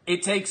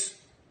 It takes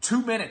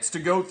 2 minutes to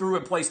go through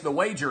and place the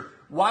wager.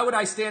 Why would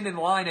I stand in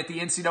line at the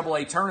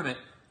NCAA tournament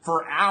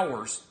for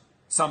hours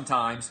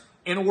sometimes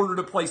in order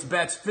to place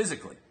bets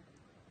physically?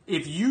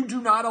 If you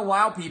do not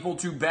allow people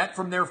to bet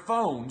from their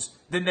phones,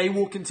 then they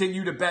will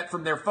continue to bet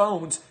from their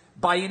phones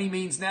by any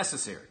means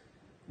necessary.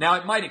 Now,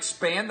 it might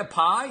expand the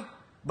pie,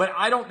 but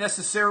I don't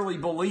necessarily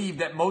believe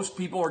that most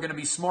people are going to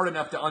be smart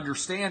enough to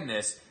understand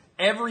this.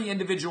 Every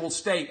individual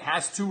state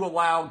has to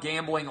allow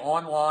gambling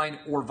online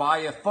or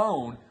via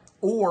phone,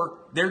 or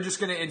they're just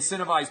going to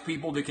incentivize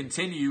people to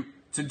continue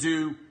to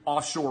do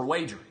offshore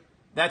wagering.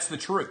 That's the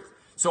truth.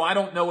 So I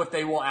don't know if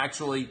they will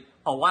actually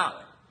allow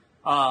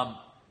it.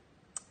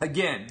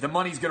 Again, the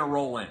money's going to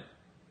roll in.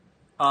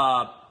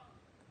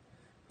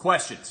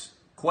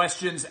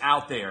 Questions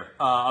out there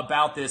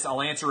about this.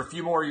 I'll answer a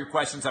few more of your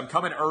questions. I'm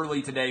coming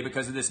early today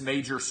because of this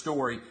major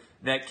story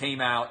that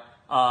came out.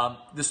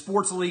 The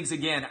sports leagues,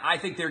 again, I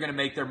think they're going to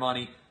make their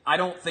money. I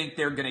don't think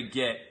they're going to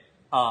get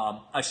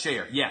a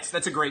share. Yes,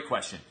 that's a great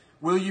question.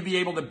 Will you be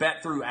able to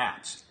bet through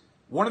apps?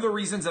 One of the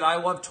reasons that I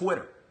love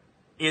Twitter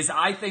is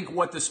I think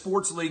what the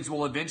sports leagues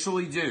will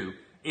eventually do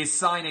is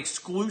sign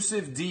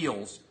exclusive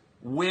deals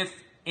with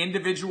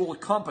individual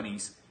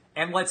companies.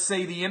 And let's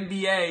say the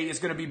NBA is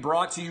going to be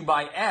brought to you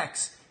by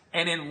X,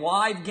 and in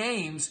live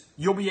games,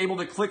 you'll be able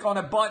to click on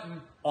a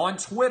button on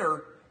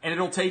Twitter, and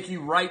it'll take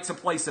you right to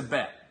place a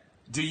bet.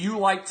 Do you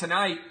like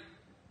tonight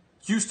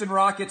Houston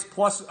Rockets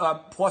plus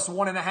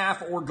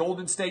 1.5 or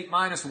Golden State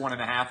minus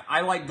 1.5?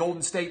 I like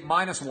Golden State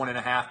minus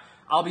 1.5.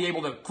 I'll be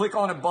able to click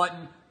on a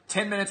button,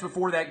 10 minutes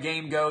before that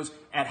game goes.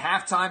 At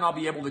halftime, I'll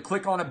be able to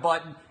click on a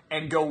button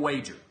and go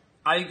wager.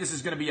 I think this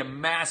is going to be a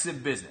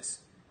massive business.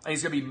 I think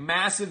it's going to be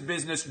massive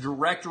business,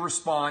 direct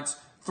response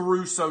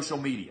through social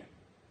media.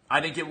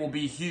 I think it will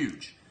be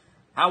huge.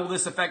 How will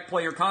this affect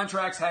player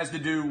contracts? Has to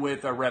do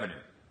with revenue.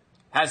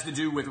 Has to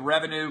do with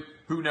revenue.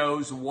 Who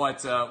knows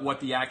what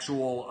the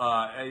actual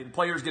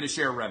players get a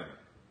share of revenue.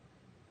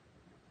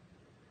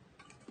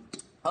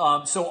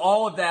 So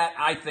all of that,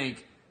 I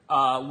think,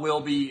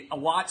 will be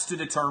lots to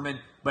determine.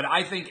 But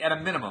I think at a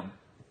minimum,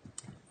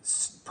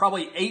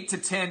 probably 8 to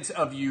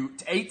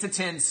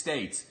 10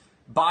 states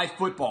by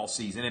football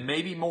season, and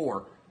maybe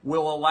more,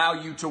 will allow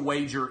you to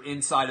wager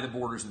inside of the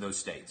borders of those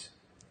states.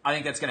 I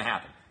think that's going to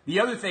happen. The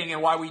other thing,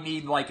 and why we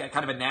need like a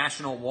kind of a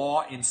national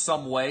law in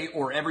some way,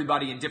 or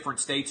everybody in different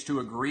states to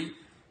agree,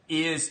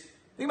 is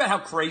think about how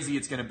crazy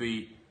it's going to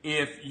be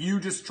if you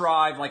just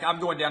drive, like I'm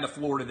going down to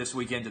Florida this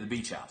weekend to the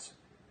beach house.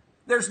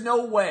 There's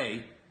no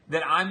way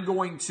that I'm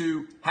going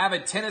to have a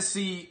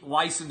Tennessee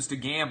license to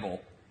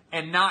gamble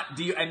and not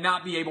be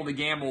able to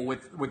gamble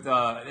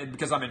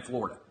because I'm in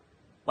Florida.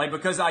 Like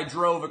because I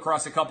drove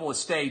across a couple of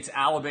states,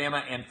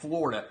 Alabama and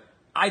Florida.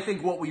 I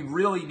think what we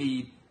really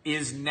need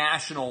is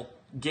national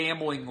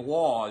gambling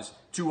laws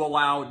to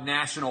allow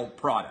national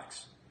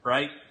products,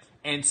 right?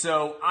 And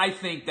so I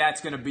think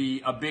that's going to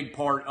be a big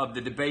part of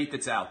the debate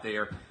that's out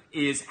there,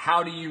 is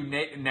how do you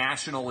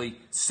nationally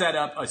set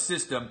up a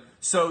system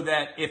so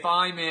that if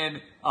I'm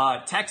in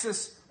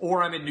Texas,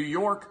 or I'm in New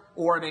York,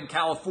 or I'm in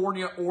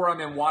California, or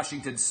I'm in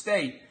Washington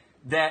State,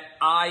 that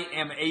I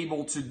am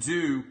able to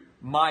do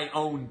my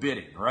own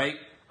bidding, right?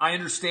 I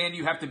understand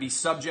you have to be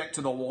subject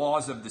to the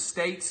laws of the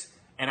states,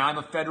 and I'm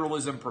a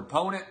federalism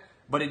proponent,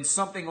 but in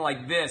something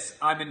like this,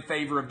 I'm in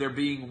favor of there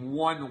being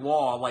one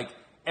law, like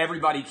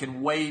everybody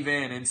can wave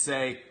in and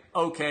say,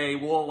 okay,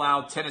 we'll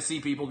allow Tennessee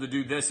people to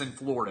do this in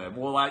Florida.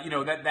 We'll allow,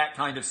 that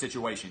kind of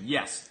situation.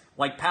 Yes,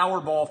 like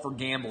Powerball for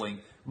gambling,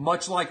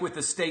 much like with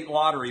the state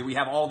lottery, we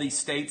have all these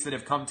states that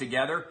have come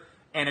together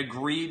and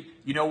agreed,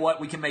 you know what,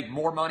 we can make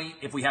more money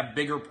if we have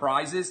bigger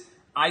prizes.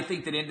 I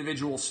think that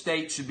individual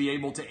states should be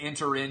able to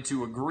enter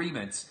into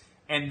agreements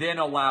and then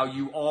allow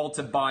you all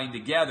to bind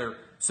together.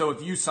 So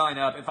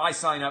if I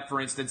sign up,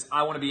 for instance,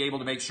 I want to be able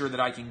to make sure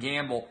that I can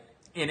gamble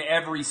in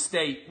every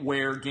state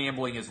where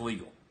gambling is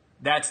legal.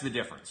 That's the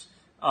difference.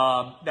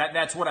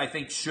 That's what I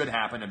think should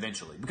happen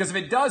eventually. Because if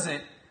it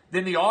doesn't,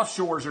 then the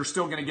offshores are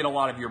still going to get a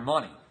lot of your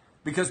money.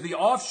 Because the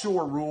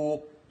offshore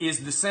rule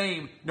is the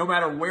same no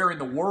matter where in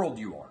the world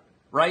you are,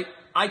 right?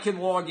 I can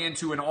log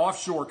into an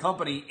offshore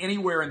company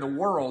anywhere in the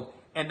world,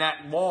 and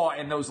that law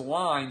and those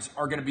lines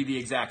are going to be the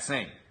exact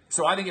same.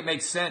 So I think it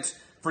makes sense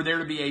for there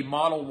to be a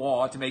model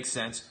law, to make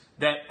sense,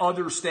 that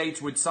other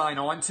states would sign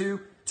on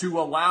to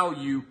allow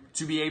you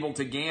to be able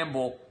to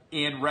gamble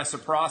in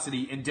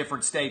reciprocity in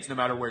different states no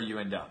matter where you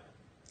end up.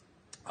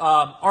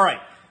 All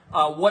right.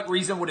 What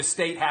reason would a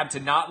state have to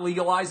not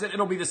legalize it?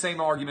 It'll be the same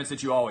arguments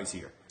that you always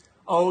hear.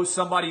 Oh,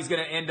 somebody's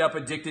going to end up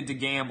addicted to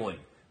gambling.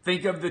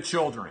 Think of the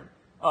children.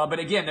 But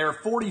again, there are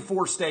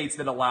 44 states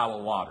that allow a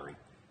lottery.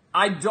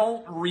 I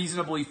don't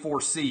reasonably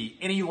foresee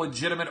any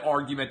legitimate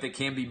argument that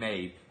can be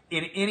made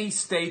in any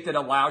state that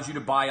allows you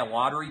to buy a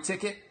lottery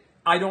ticket.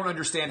 I don't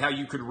understand how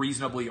you could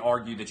reasonably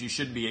argue that you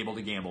shouldn't be able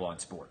to gamble on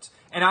sports.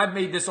 And I've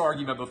made this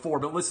argument before,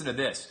 but listen to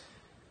this.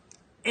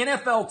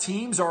 NFL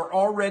teams are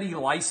already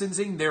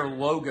licensing their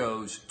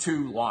logos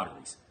to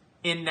lotteries.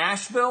 In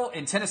Nashville,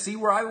 in Tennessee,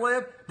 where I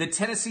live, the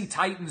Tennessee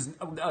Titans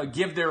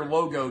give their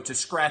logo to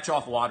scratch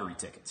off lottery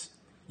tickets.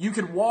 You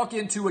can walk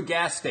into a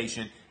gas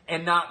station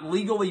and not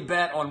legally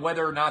bet on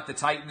whether or not the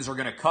Titans are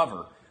going to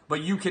cover, but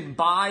you can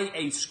buy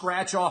a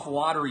scratch off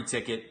lottery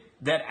ticket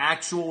that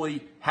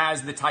actually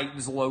has the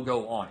Titans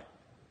logo on it,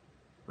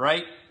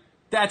 right?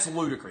 That's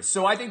ludicrous.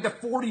 So I think the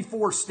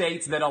 44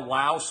 states that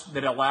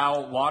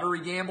allow lottery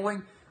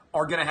gambling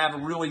are going to have a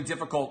really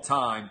difficult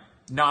time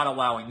not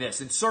allowing this.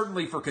 And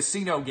certainly for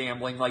casino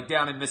gambling, like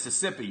down in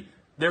Mississippi,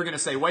 they're going to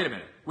say, wait a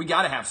minute, we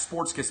got to have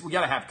sports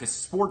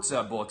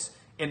books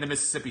in the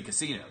Mississippi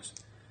casinos.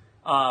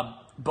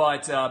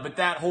 But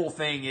that whole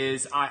thing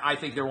is, I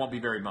think there won't be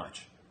very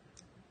much.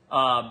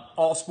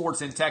 All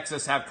sports in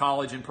Texas have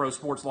college and pro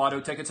sports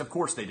lotto tickets. Of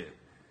course they do.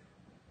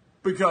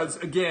 Because,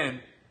 again,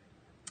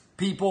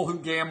 people who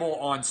gamble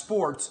on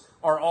sports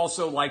are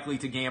also likely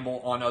to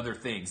gamble on other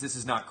things. This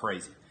is not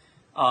crazy.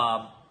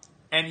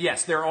 And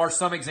yes, there are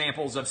some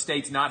examples of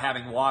states not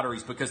having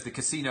lotteries because the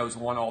casinos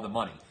won all the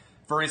money.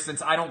 For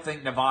instance, I don't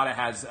think Nevada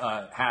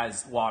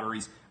has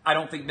lotteries. I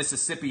don't think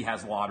Mississippi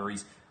has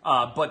lotteries.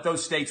 But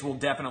those states will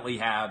definitely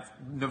have.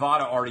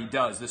 Nevada already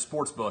does, the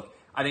sports book.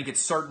 I think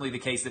it's certainly the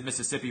case that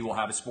Mississippi will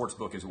have a sports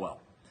book as well.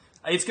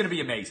 It's going to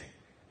be amazing.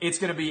 It's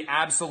going to be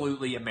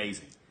absolutely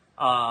amazing.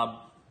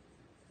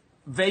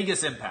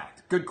 Vegas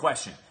impact. Good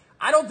question.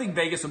 I don't think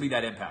Vegas will be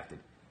that impacted.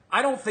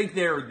 I don't think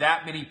there are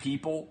that many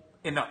people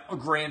in the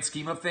grand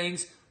scheme of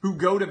things who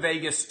go to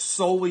Vegas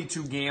solely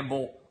to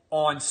gamble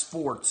on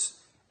sports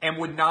and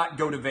would not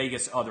go to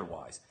Vegas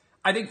otherwise.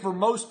 I think for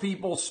most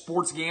people,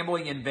 sports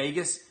gambling in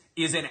Vegas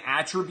is an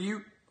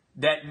attribute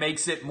that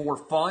makes it more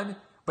fun,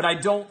 but but I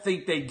don't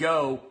think they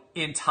go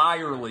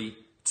entirely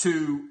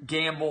to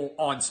gamble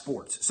on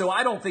sports. So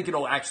I don't think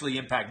it'll actually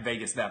impact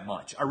Vegas that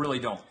much. I really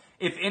don't.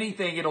 If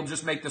anything, it'll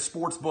just make the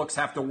sports books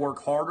have to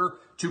work harder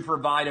to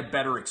provide a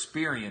better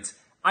experience.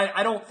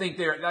 I don't think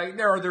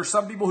there's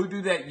some people who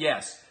do that.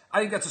 Yes.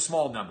 I think that's a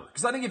small number.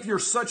 Because I think if you're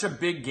such a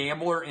big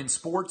gambler in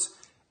sports,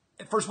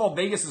 first of all,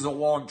 Vegas is a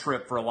long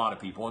trip for a lot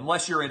of people,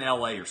 unless you're in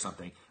LA or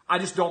something. I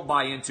just don't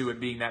buy into it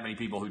being that many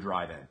people who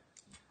drive in.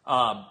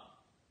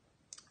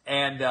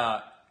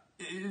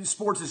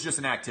 Sports is just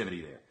an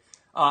activity there.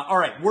 All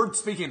right,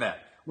 speaking of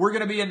that, we're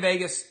going to be in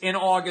Vegas in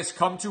August.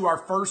 Come to our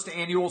first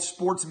annual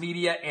sports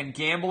media and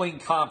gambling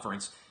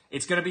conference.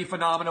 It's going to be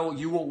phenomenal.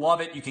 You will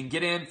love it. You can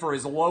get in for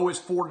as low as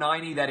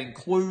 $490. That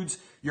includes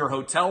your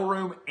hotel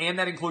room and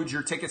that includes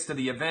your tickets to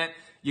the event.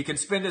 You can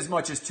spend as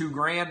much as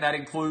 $2,000. That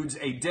includes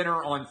a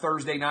dinner on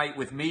Thursday night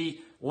with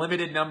me,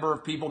 limited number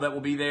of people that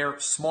will be there,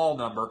 small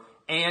number,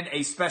 and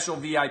a special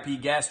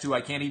VIP guest who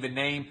I can't even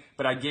name,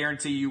 but I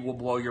guarantee you will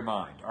blow your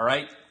mind. All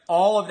right?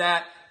 All of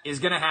that is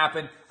going to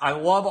happen. I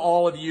love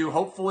all of you.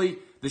 Hopefully,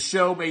 the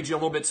show made you a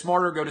little bit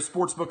smarter. Go to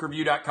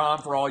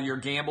sportsbookreview.com for all your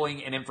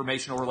gambling and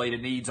informational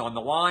related needs on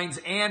the lines.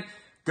 And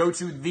go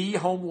to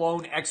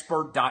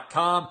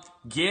thehomeloanexpert.com.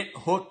 Get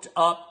hooked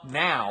up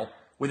now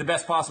with the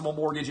best possible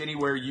mortgage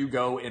anywhere you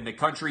go in the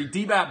country.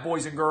 DBAP,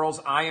 boys and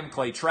girls, I am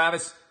Clay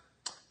Travis.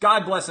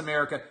 God bless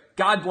America.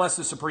 God bless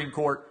the Supreme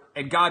Court.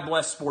 And God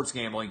bless sports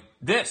gambling.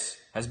 This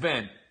has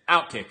been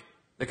Outkick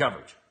the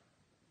Coverage.